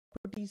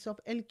properties of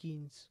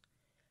alkenes.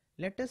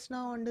 Let us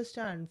now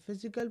understand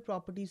physical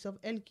properties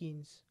of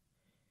alkenes.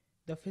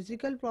 The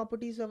physical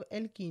properties of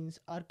alkenes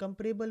are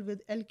comparable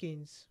with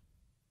alkanes.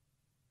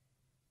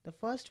 The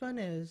first one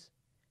is,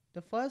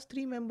 the first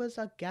three members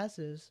are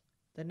gases,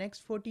 the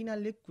next 14 are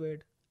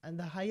liquid, and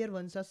the higher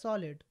ones are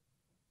solid.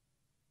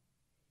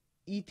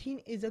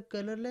 Ethene is a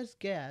colorless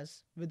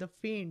gas with a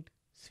faint,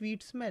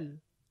 sweet smell.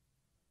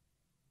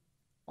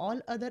 All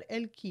other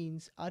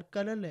alkenes are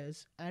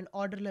colorless and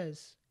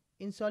odorless,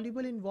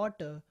 insoluble in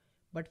water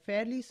but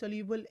fairly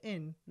soluble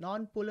in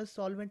non-polar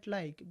solvent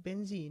like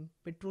benzene,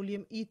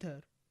 petroleum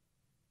ether.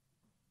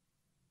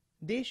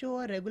 They show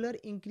a regular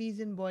increase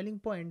in boiling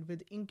point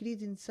with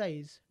increase in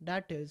size,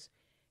 that is,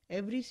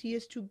 every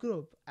CS2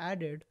 group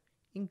added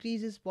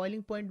increases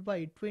boiling point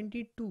by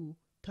 20 to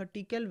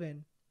 30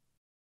 Kelvin.